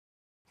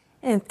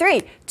In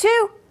 3,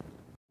 2.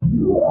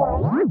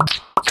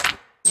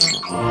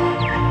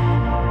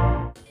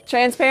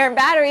 Transparent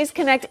batteries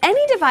connect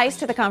any device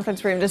to the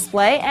conference room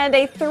display and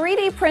a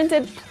 3D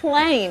printed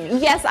plane.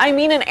 Yes, I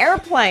mean an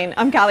airplane.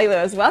 I'm Callie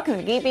Lewis. Welcome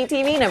to Geek Beat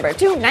TV number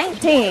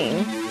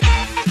 219.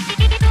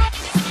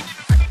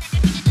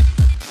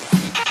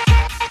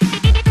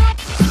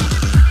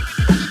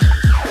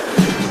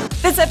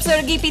 This episode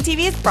of Geek Beat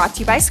TV is brought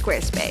to you by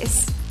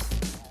Squarespace.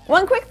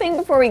 One quick thing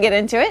before we get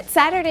into it.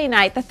 Saturday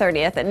night the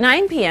 30th at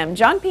 9 p.m.,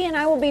 John P. and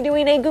I will be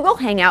doing a Google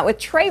Hangout with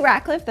Trey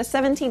Ratcliffe, the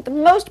 17th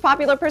most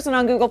popular person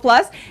on Google+,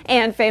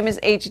 and famous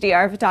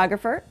HDR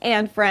photographer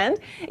and friend.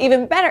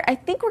 Even better, I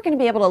think we're going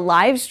to be able to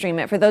live stream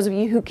it for those of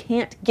you who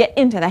can't get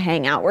into the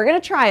Hangout. We're going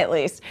to try at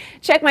least.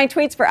 Check my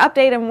tweets for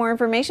update and more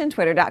information,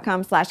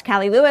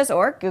 twitter.com/Callie Lewis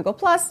or Google+.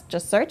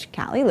 Just search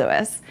Callie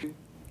Lewis.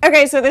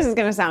 Okay, so this is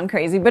going to sound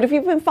crazy, but if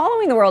you've been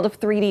following the world of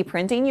 3D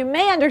printing, you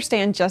may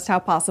understand just how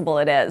possible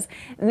it is.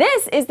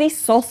 This is the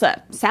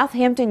SOLSA,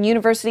 Southampton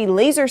University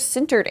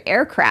laser-sintered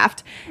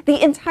aircraft.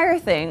 The entire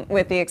thing,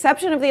 with the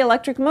exception of the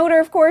electric motor,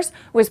 of course,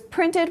 was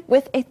printed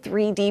with a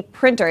 3D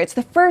printer. It's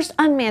the first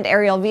unmanned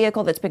aerial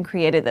vehicle that's been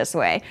created this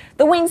way.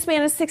 The wingspan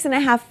is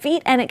 6.5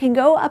 feet, and it can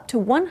go up to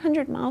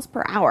 100 miles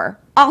per hour.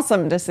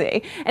 Awesome to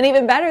see. And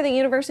even better, the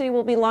university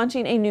will be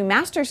launching a new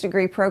master's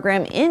degree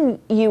program in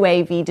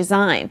UAV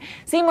design.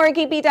 See more at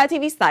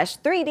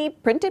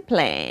geekbeat.tv/3D printed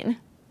plane.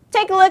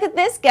 Take a look at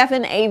this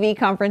Geffen AV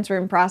conference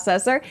room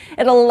processor.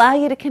 It'll allow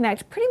you to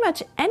connect pretty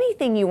much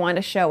anything you want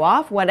to show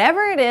off,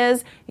 whatever it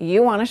is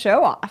you want to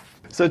show off.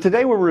 So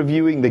today we're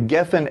reviewing the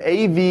Geffen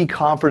AV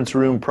conference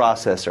room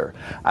processor.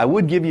 I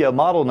would give you a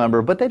model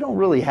number, but they don't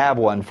really have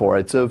one for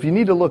it. So if you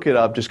need to look it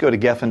up, just go to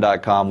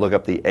geffen.com, look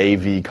up the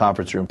AV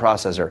conference room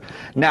processor.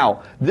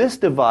 Now, this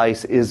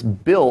device is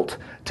built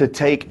to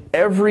take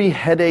every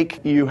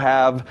headache you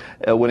have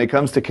when it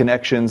comes to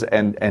connections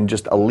and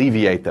just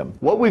alleviate them.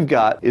 What we've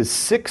got is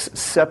 6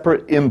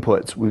 separate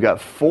inputs. We've got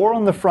 4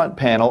 on the front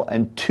panel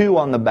and 2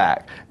 on the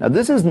back. Now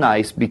this is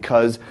nice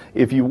because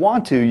if you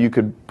want to, you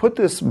could put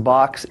this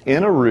box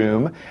in a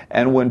room,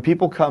 and when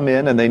people come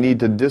in and they need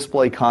to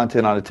display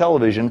content on a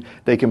television,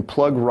 they can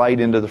plug right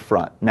into the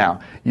front. Now,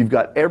 you've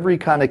got every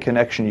kind of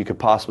connection you could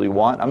possibly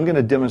want. I'm going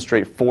to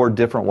demonstrate 4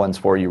 different ones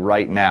for you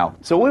right now.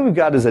 So what we've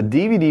got is a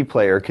DVD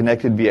player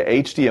connected via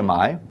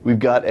HDMI. We've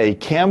got a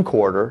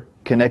camcorder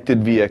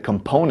connected via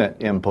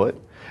component input.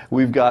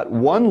 We've got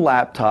one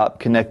laptop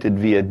connected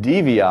via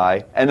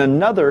DVI and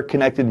another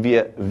connected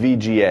via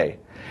VGA.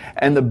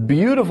 And the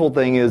beautiful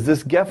thing is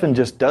this Geffen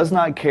just does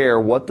not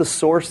care what the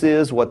source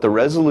is, what the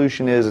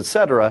resolution is,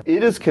 etc.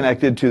 It is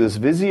connected to this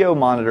Vizio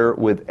monitor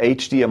with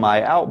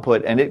HDMI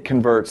output, and it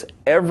converts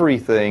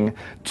everything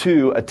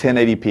to a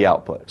 1080p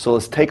output. So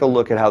let's take a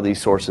look at how these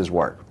sources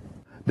work.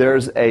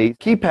 There's a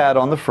keypad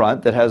on the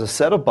front that has a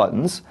set of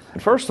buttons.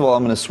 First of all,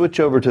 I'm going to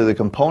switch over to the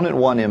component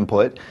 1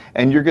 input,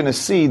 and you're going to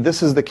see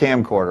this is the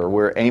camcorder.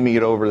 We're aiming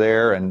it over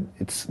there, and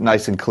it's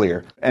nice and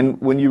clear. And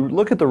when you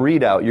look at the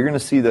readout, you're going to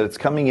see that it's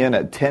coming in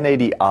at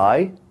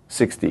 1080i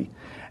 60,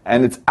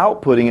 and it's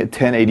outputting at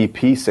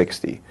 1080p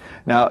 60.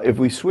 Now, if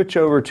we switch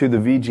over to the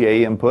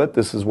VGA input,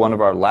 this is one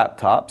of our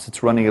laptops.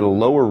 It's running at a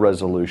lower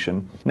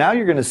resolution. Now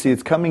you're going to see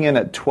it's coming in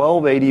at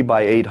 1280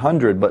 by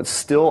 800, but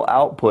still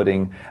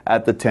outputting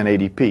at the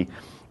 1080p.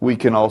 We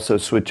can also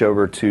switch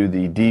over to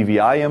the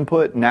DVI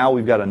input. Now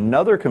we've got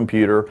another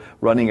computer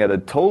running at a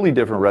totally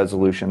different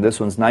resolution. This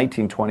one's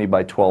 1920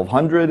 by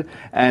 1200,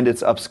 and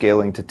it's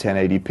upscaling to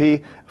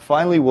 1080p.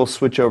 Finally, we'll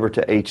switch over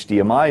to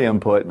HDMI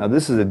input. Now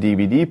this is a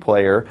DVD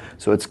player,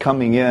 so it's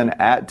coming in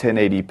at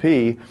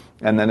 1080p,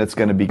 and then it's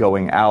going to be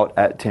going out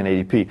at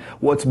 1080p.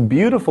 What's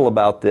beautiful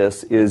about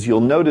this is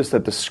you'll notice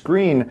that the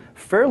screen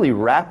fairly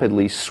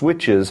rapidly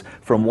switches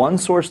from one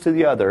source to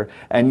the other,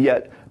 and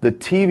yet the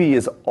TV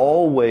is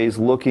always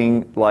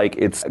looking like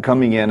it's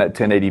coming in at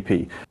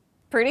 1080p.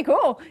 Pretty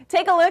cool.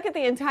 Take a look at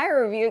the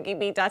entire review at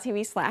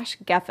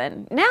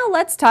geekbeat.tv/Geffen. Now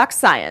let's talk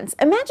science.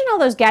 Imagine all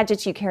those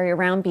gadgets you carry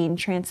around being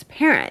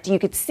transparent. You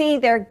could see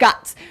their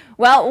guts.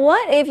 Well,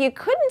 what if you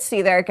couldn't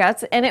see their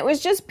guts and it was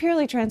just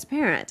purely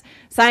transparent?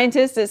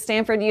 Scientists at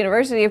Stanford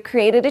University have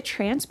created a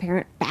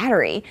transparent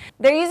battery.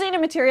 They're using a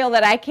material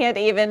that I can't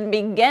even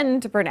begin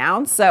to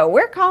pronounce, so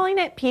we're calling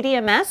it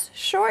PDMS,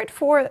 short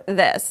for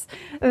this.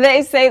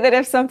 They say that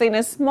if something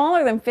is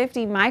smaller than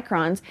 50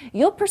 microns,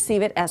 you'll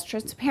perceive it as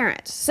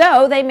transparent.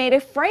 So they made a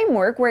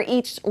framework where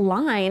each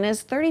line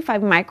is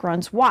 35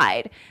 microns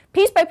wide.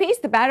 Piece by piece,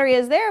 the battery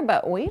is there,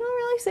 but we don't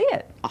really see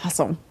it.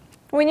 Awesome.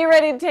 When you're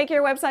ready to take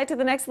your website to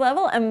the next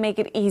level and make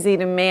it easy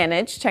to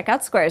manage, check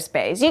out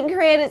Squarespace. You can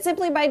create it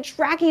simply by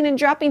dragging and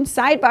dropping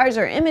sidebars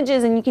or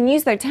images, and you can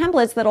use their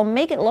templates that'll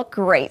make it look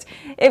great.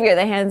 If you're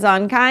the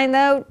hands-on kind,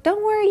 though,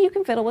 don't worry, you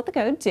can fiddle with the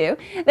code too.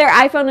 Their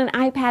iPhone and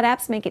iPad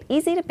apps make it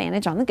easy to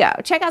manage on the go.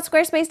 Check out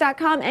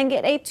squarespace.com and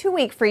get a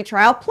 2-week free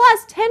trial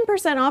plus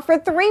 10% off for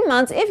 3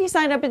 months if you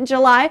sign up in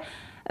July.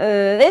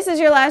 This is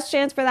your last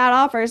chance for that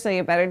offer, so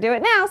you better do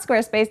it now.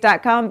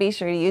 Squarespace.com. Be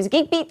sure to use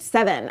GeekBeat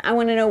 7. I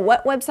want to know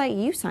what website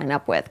you sign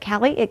up with.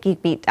 Callie at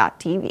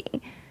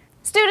geekbeat.tv.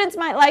 Students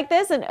might like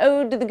this, an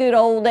ode to the good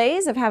old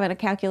days of having a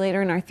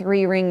calculator in our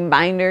 3-ring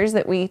binders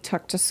that we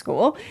took to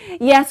school.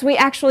 Yes, we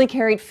actually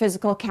carried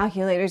physical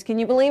calculators. Can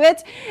you believe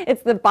it?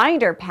 It's the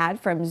binder pad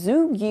from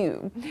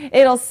Zoogu.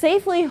 It'll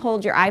safely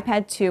hold your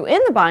iPad 2 in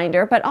the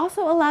binder, but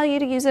also allow you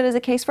to use it as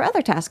a case for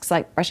other tasks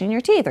like brushing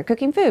your teeth or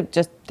cooking food.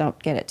 Just don't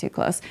get it too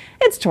close.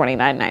 It's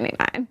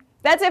 $29.99.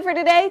 That's it for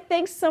today.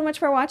 Thanks so much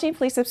for watching.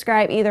 Please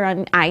subscribe either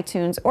on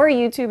iTunes or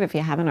YouTube if you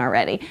haven't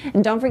already.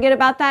 And don't forget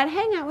about that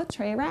Hangout with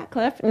Trey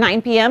Ratcliffe,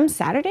 9 p.m.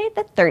 Saturday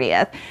the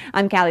 30th.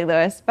 I'm Callie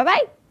Lewis.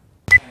 Bye-bye.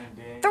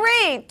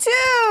 3,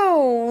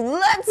 2,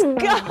 let's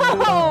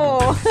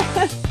go.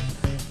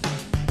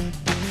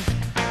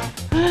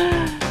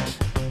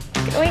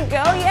 Can we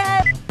go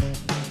yet?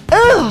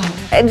 Ugh,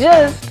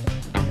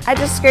 I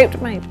just scraped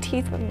my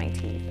teeth with my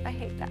teeth. I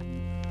hate that.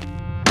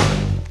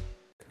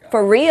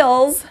 For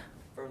reals.